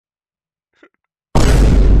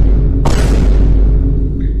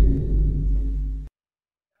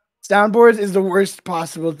Soundboards is the worst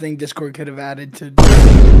possible thing Discord could have added to.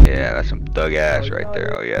 Yeah, that's some thug ass right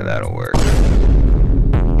there. Oh yeah, that'll work.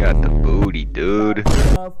 Got the booty, dude.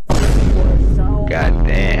 God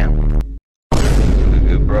damn.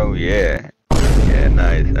 Good, bro. Yeah. Yeah,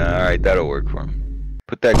 nice. All right, that'll work for him.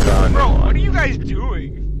 Put that condom Bro, on. what are you guys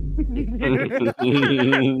doing?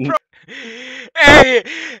 Bro. Hey!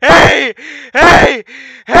 Hey! Hey!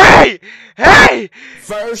 Hey! Hey!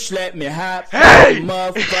 First, let me hop Hey!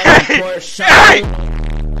 motherfucking Porsche.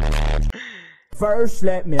 First,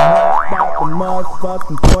 let me hop out the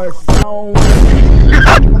motherfucking Porsche.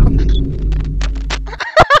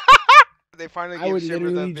 They finally I gave would Simmer the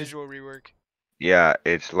literally visual rework. Yeah,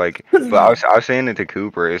 it's like, but I was saying it to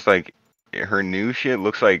Cooper. It's like her new shit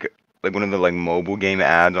looks like one of the like mobile game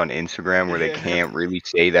ads on Instagram where they Yeah. can't really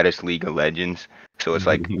say that it's League of Legends. So it's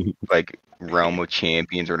like Realm of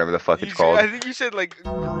Champions or whatever the fuck it's called. I think you said like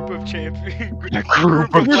group of champions. A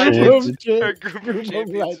group of legends. champions. A group of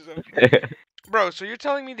champions. or something. Bro, so you're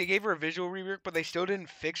telling me they gave her a visual rework, but they still didn't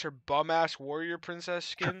fix her bum-ass warrior princess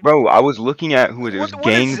skin? Bro, I was looking at who it was. What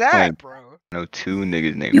is that, Gangplank. bro? I know 2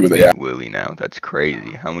 niggas named Big Willie now. That's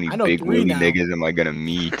crazy. How many I know Big 3 Willie now. niggas am I gonna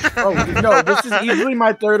meet? Oh no, this is easily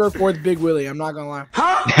my 3rd or 4th Big Willie. I'm not gonna lie.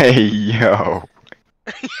 Hey yo.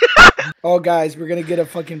 Oh guys, we're gonna get a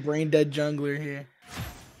fucking brain dead jungler here.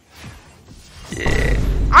 Yeah.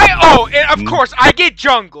 And of course I get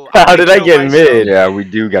jungle. How did I kill get myself. mid? Yeah, we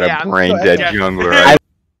do got Yeah, a brain dead yeah. jungler. Right?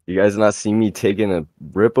 You guys not see me taking a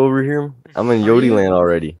rip over here? I'm in Yodi land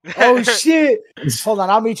already. Oh shit! Hold on,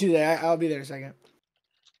 I'll meet you there. I'll be there in a second.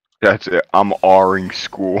 That's it. I'm R-ing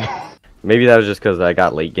school. Maybe that was just because I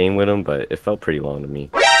got late game with him, but it felt pretty long to me.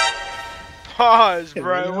 Pause, Yeah,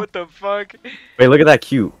 bro. you know? What the fuck? Wait, look at that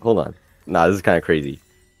cute. Hold on. Nah, this is kind of crazy.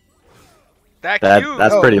 That That's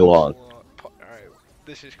cute. pretty long. Alright,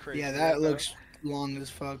 this is crazy. Yeah, right that now. looks long as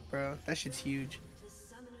fuck, bro. That shit's huge.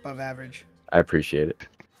 Above average. I appreciate it.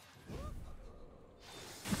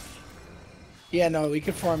 Yeah, no, we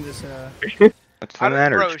could farm this. What's the I don't-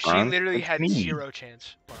 matter, bro, she Tron? literally What's had me? 0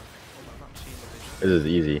 chance. Hold on, I'm seeing the This is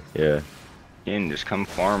easy. Yeah. Yin, just come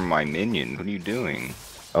farm my minions. What are you doing?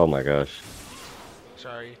 Oh my gosh. vision.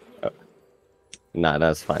 Sorry. Nah,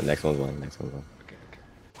 that's fine. Next one's mine. Next one's mine. Okay.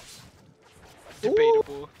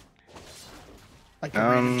 Debatable. Like a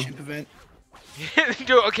random chimp event.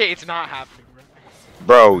 Dude, okay, it's not happening, bro.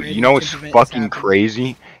 Bro, you know what's fucking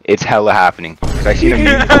crazy? It's hella happening. 'Cause I seen a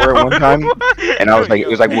meme for it one time, and I was like, it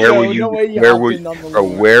was like, where will you, where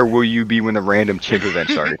will you be when the random chimp event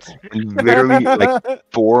starts? And literally, like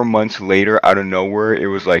 4 months later, out of nowhere, it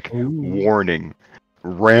was like, warning,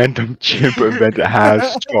 random chimp event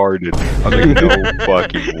has started. I was like, no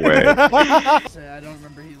fucking way. I don't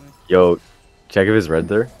remember healing. Yo, check if it's red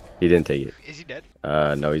there. He didn't take it. Is he dead?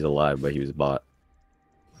 No, he's alive, but he was bought.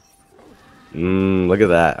 Look at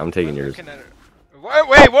that. I'm taking yours. Looking at it.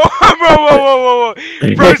 Wait, whoa, whoa.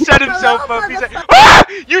 Bro set himself up. He said, ah!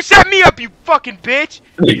 You set me up, you fucking bitch!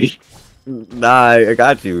 Nah, I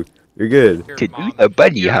got you. You're good. Your To do mom, a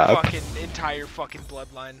buddy your hop. fucking entire fucking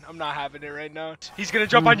bloodline. I'm not having it right now. He's gonna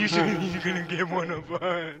jump on you soon. He's gonna get one of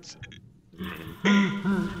us.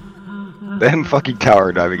 Let him fucking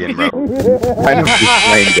tower dive again, bro. I know he's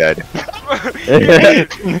playing dead.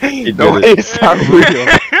 No way, it's not real.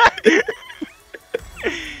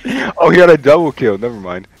 Oh, he got a double kill. Never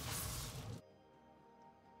mind.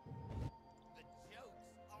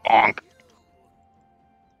 Bonk.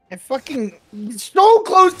 I fucking so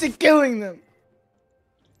close to killing them.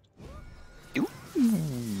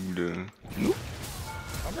 Dude.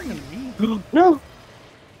 I'll bring them to me. No.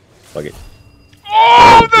 Fuck it.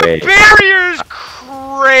 Oh, the Wait. barrier's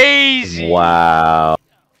crazy! Wow.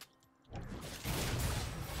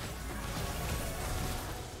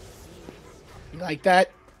 You like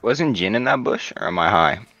that? Wasn't Jin in that bush, or am I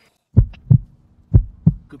high?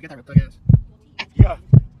 Go get that reply, guys. Yeah.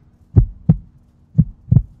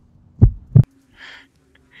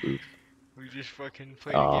 We just fucking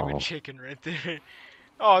played a game Oh. of chicken right there.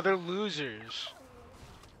 Oh, they're losers.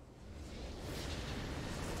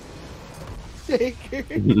 Shake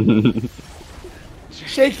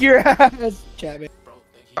your ass, Chapman.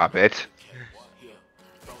 Stop it.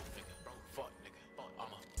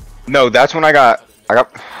 No, that's when I got. Bro.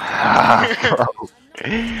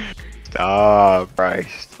 Stop,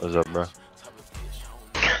 Christ. What's up, bro?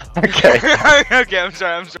 Okay. Okay, I'm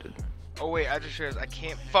sorry. Oh wait, I just realized I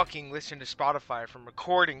can't fucking listen to Spotify from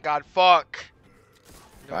recording. God, fuck.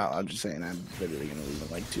 Wow, I'm just saying, I'm literally gonna leave in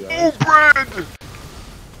like 2 Oh, hours. bread.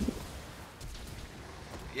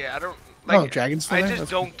 Yeah, I don't like. Oh, Dragon's still I there? just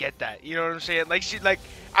That's don't get that. You know what I'm saying? Like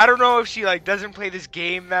I don't know if she like doesn't play this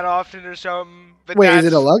game that often or something. But Wait, is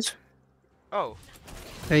that's- it a Lux? Oh.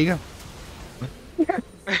 There you go.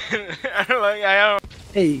 I don't.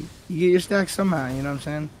 Hey, you get your stacks somehow, you know what I'm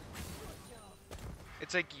saying?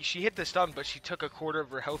 It's like she hit the stun, but she took a quarter of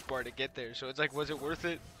her health bar to get there. So it's like, was it worth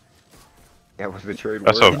it? Yeah, was the trade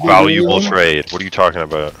That's worth a it? valuable trade. What are you talking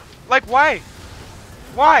about? Like, why?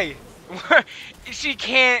 Why? She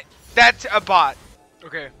can't. That's a bot.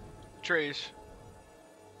 Okay, Trace.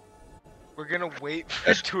 We're gonna wait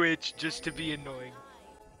for Twitch just to be annoying.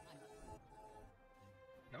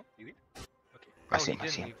 No, you leave? Okay. I Oh, see he him, I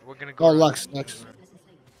didn't see him. leave. We're gonna go. Oh, around. Lux. He's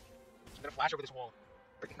gonna flash over this wall.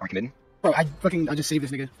 Freaking knocking in. Bro, I just saved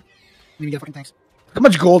this nigga. Let me get fucking thanks. How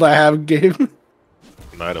much gold I have, Gabe?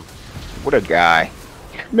 An item. What a guy.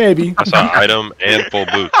 Maybe. That's an item and full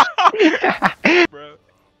boots. Bro.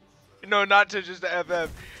 No, not to just the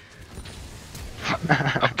FF.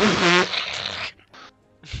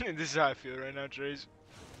 This is how I feel right now, Trace.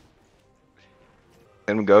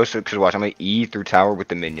 Let him go, so, cause watch, I'm gonna E through tower with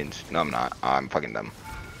the minions. No, I'm not. I'm fucking dumb.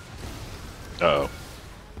 Uh oh.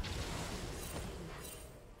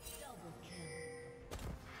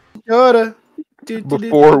 Gotta.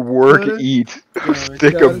 Before work, eat a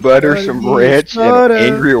stick of butter, some ranch, and an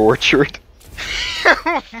angry orchard.